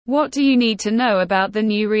What do you need to know about the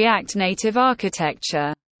new React Native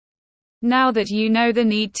architecture? Now that you know the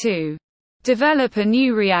need to develop a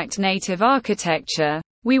new React Native architecture,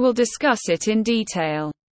 we will discuss it in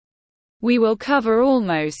detail. We will cover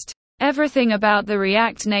almost everything about the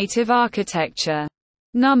React Native architecture.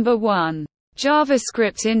 Number 1.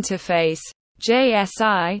 JavaScript Interface,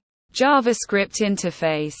 JSI. JavaScript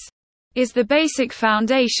Interface is the basic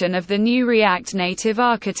foundation of the new React Native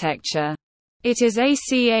architecture. It is a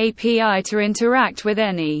C API to interact with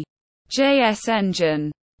any JS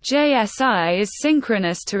engine. JSI is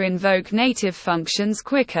synchronous to invoke native functions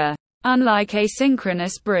quicker, unlike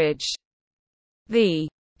asynchronous bridge. The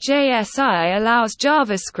JSI allows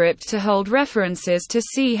JavaScript to hold references to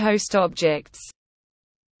C host objects.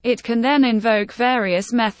 It can then invoke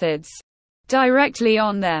various methods directly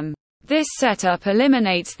on them. This setup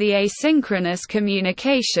eliminates the asynchronous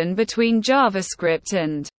communication between JavaScript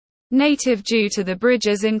and native due to the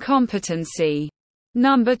bridge's incompetency.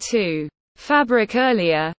 Number 2. Fabric.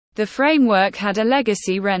 Earlier, the framework had a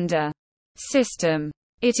legacy render system.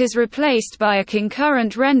 It is replaced by a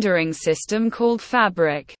concurrent rendering system called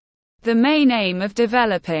Fabric. The main aim of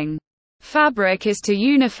developing Fabric is to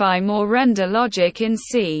unify more render logic in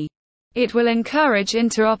C. It will encourage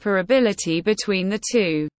interoperability between the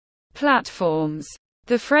two platforms.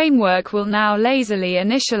 The framework will now lazily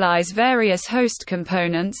initialize various host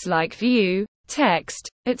components like view, text,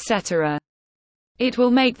 etc. It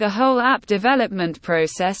will make the whole app development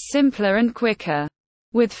process simpler and quicker.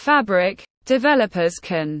 With Fabric, developers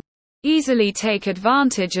can easily take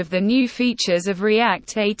advantage of the new features of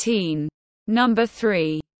React 18. Number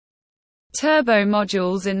 3. Turbo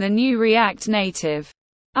modules in the new React Native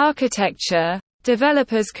architecture.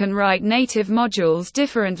 Developers can write native modules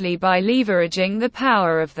differently by leveraging the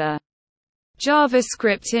power of the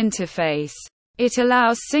JavaScript interface. It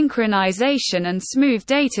allows synchronization and smooth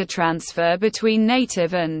data transfer between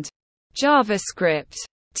native and JavaScript.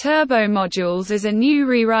 Turbo modules is a new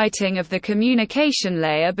rewriting of the communication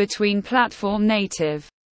layer between platform native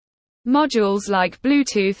modules like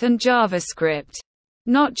Bluetooth and JavaScript.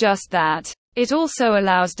 Not just that, it also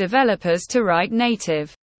allows developers to write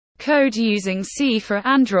native code using C for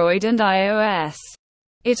Android and iOS.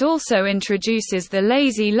 It also introduces the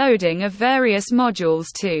lazy loading of various modules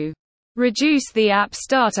to reduce the app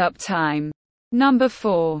startup time. Number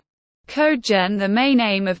 4. CodeGen. The main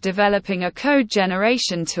aim of developing a code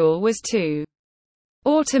generation tool was to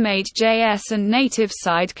automate JS and native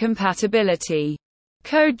side compatibility.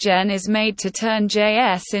 CodeGen is made to turn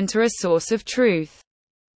JS into a source of truth.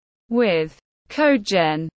 With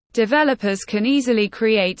CodeGen, developers can easily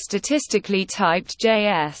create statistically typed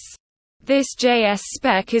JS. This JS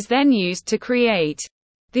spec is then used to create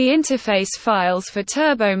the interface files for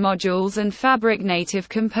Turbo modules and Fabric native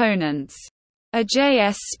components. A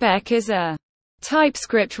JS spec is a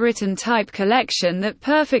TypeScript written type collection that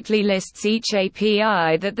perfectly lists each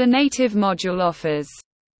API that the native module offers.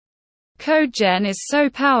 CodeGen is so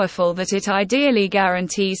powerful that it ideally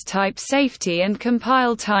guarantees type safety and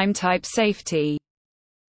compile time type safety.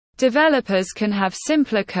 Developers can have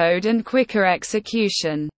simpler code and quicker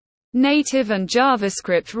execution. Native and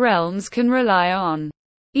JavaScript realms can rely on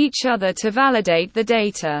each other to validate the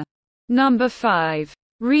data. Number 5.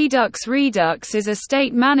 Redux. Redux is a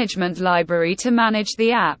state management library to manage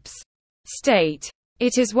the app's state.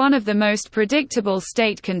 It is one of the most predictable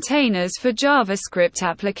state containers for JavaScript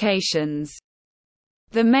applications.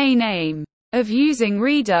 The main aim of using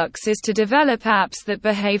Redux is to develop apps that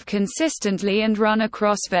behave consistently and run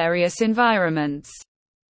across various environments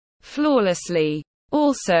flawlessly.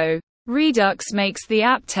 Also, Redux makes the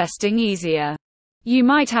app testing easier. You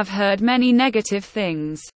might have heard many negative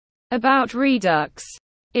things about Redux.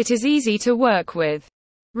 It is easy to work with.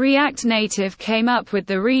 React Native came up with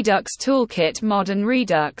the Redux toolkit Modern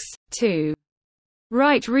Redux to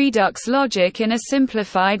write Redux logic in a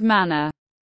simplified manner.